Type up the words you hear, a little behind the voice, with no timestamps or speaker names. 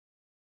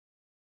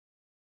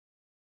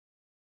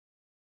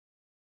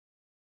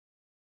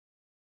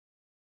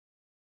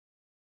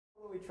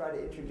we try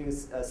to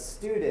introduce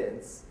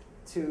students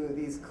to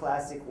these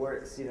classic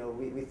works,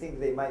 we think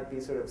they might be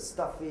sort of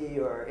stuffy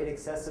or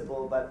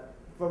inaccessible, but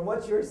from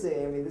what you're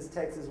saying, I mean, this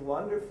text is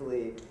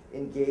wonderfully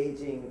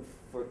engaging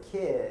for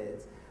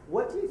kids.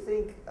 What do you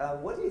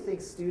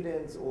think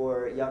students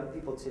or young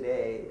people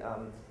today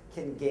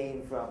can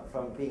gain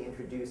from being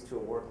introduced to a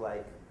work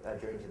like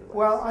Journey to the West?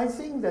 Well, I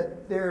think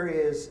that there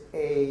is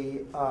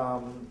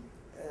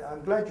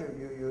I'm glad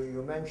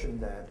you mentioned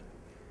that.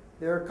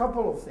 There are a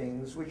couple of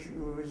things, which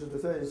is the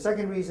third. The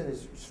second reason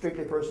is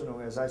strictly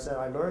personal. As I said,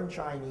 I learned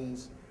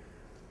Chinese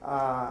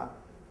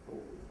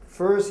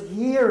first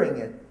hearing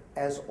it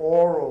as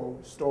oral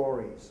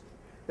stories.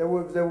 There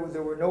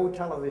were no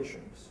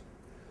televisions,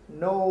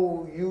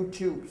 no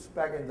YouTubes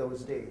back in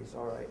those days,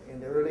 all right,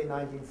 in the early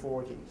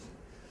 1940s,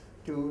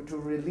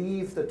 to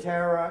relieve the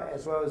terror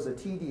as well as the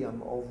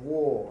tedium of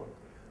war.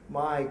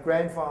 My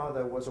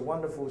grandfather was a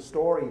wonderful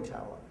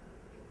storyteller.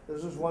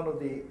 This was one of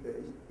the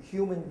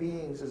human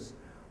beings'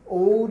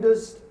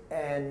 oldest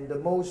and the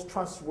most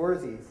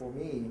trustworthy, for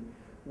me,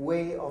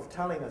 way of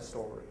telling a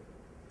story.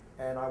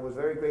 And I was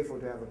very grateful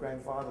to have a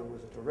grandfather who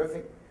was a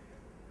terrific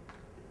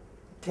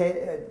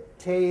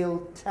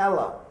tale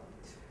teller.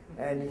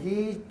 And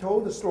he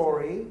told the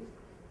story,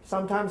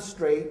 sometimes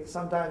straight,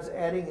 sometimes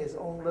adding his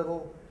own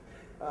little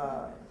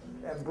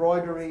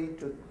embroidery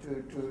to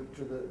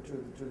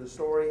the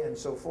story and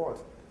so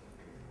forth.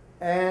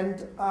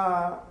 And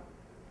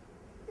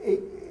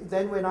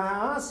then when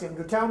I asked him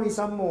to tell me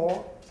some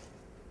more,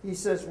 he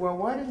says, well,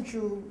 why didn't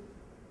you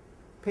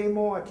pay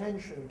more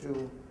attention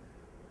to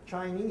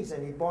Chinese?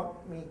 And he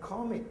bought me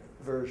comic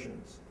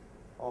versions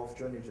of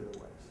Journey to the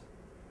West.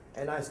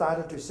 And I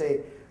started to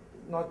say,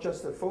 not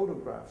just the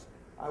photographs,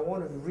 I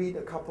want to read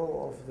a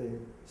couple of the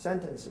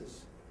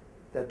sentences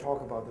that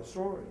talk about the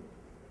story.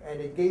 And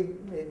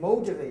it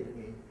motivated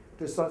me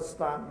to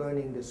start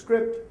learning the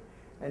script.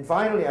 And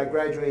finally I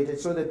graduated,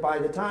 so that by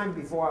the time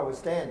before I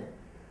was 10,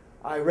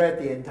 I read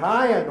the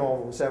entire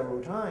novel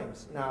several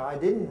times. Now, I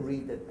didn't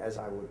read it as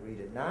I would read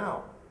it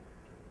now,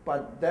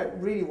 but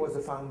that really was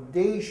the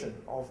foundation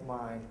of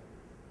my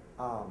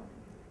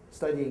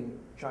studying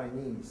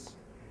Chinese.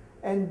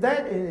 And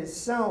that in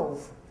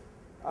itself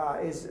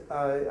is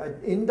an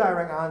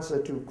indirect answer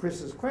to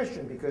Chris's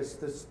question, because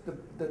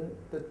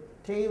the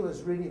tale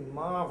is really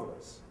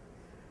marvelous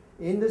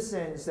in the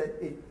sense that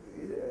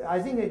I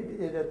think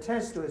it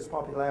attests to its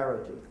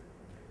popularity,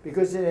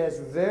 because it has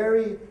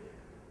very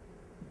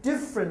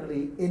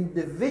differently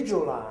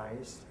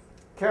individualized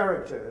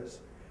characters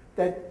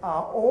that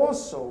are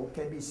also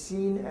can be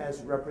seen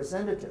as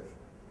representative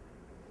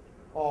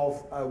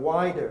of a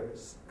wider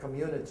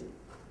community.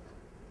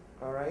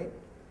 All right?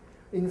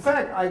 In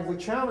fact, I would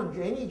challenge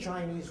any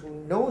Chinese who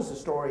knows the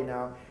story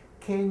now,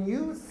 can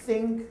you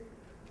think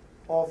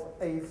of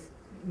a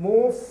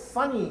more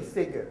funny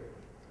figure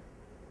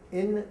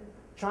in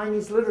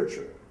Chinese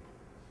literature,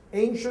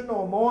 ancient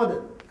or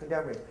modern,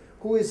 contemporary,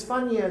 who is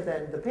funnier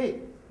than the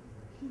pig?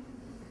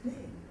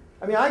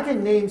 I mean, I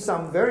can name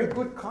some very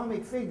good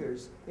comic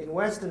figures in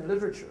Western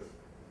literature,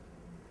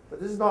 but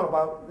this is not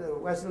about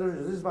Western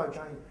literature, this is about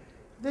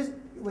Chinese.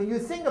 When you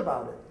think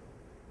about it,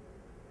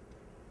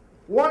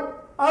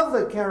 what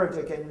other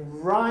character can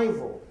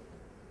rival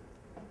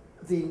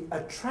the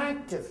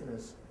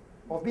attractiveness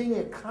of being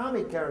a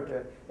comic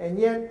character and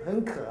yet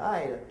很可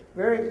爱的,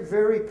 very,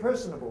 very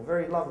personable,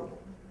 very lovable,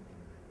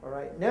 all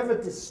right? Never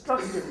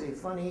destructively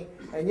funny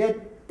and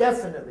yet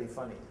definitely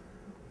funny.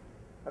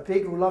 A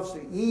pig who loves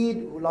to eat,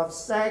 who loves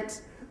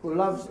sex, who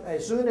loves,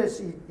 as soon as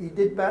he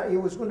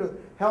was going to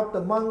help the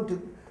monk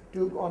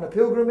on a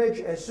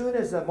pilgrimage, as soon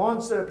as the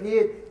monster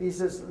appeared, he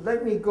says,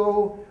 let me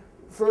go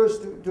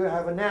first to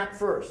have a nap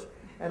first,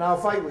 and I'll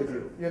fight with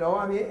you. You know,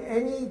 I mean,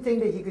 anything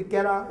that he could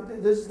get out,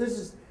 this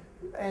is,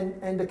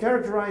 and the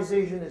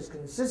characterization is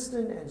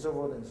consistent and so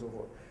forth and so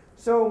forth.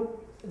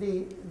 So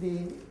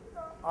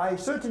I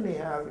certainly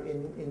have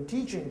in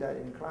teaching that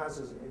in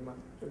classes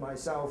to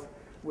myself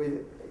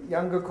with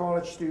younger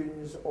college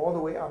students all the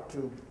way up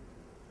to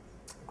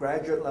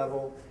graduate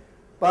level.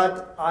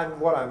 But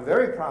what I'm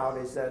very proud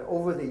is that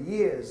over the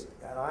years,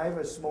 and I have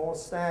a small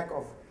stack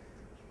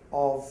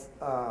of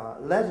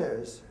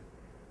letters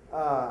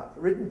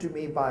written to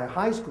me by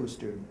high school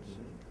students.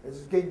 It's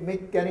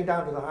getting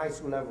down to the high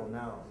school level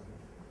now.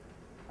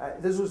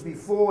 This was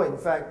before, in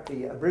fact,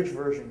 the abridged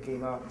version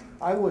came out.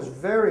 I was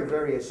very,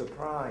 very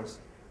surprised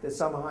that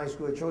some high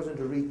school had chosen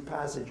to read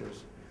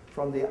passages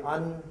from the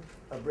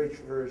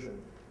unabridged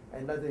version.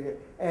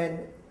 And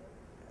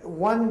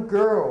one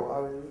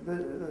girl,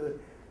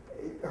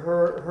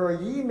 her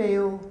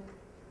email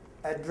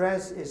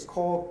address is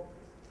called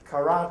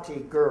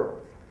Karate Girl,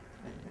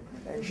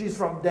 and she's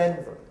from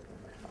Denver.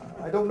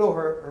 I don't know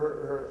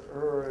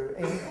her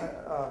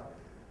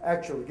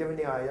actually, given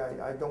the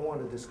I don't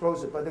want to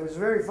disclose it, but it was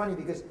very funny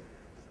because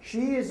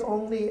she is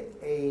only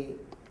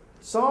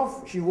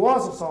she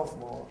was a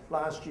sophomore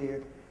last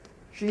year.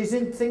 She's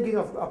thinking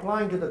of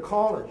applying to the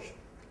college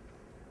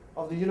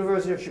of the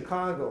University of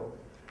Chicago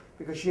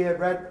because she had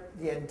read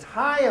the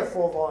entire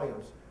 4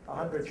 volumes,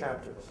 100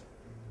 chapters.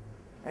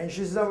 And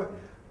she said,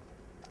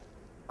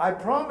 I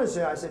promise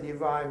her, I said,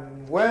 if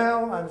I'm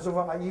well,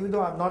 even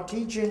though I'm not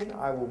teaching,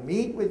 I will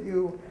meet with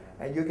you,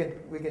 and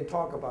we can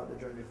talk about the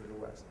journey to the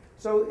West.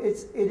 So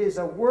it is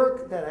a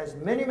work that has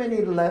many,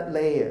 many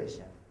layers.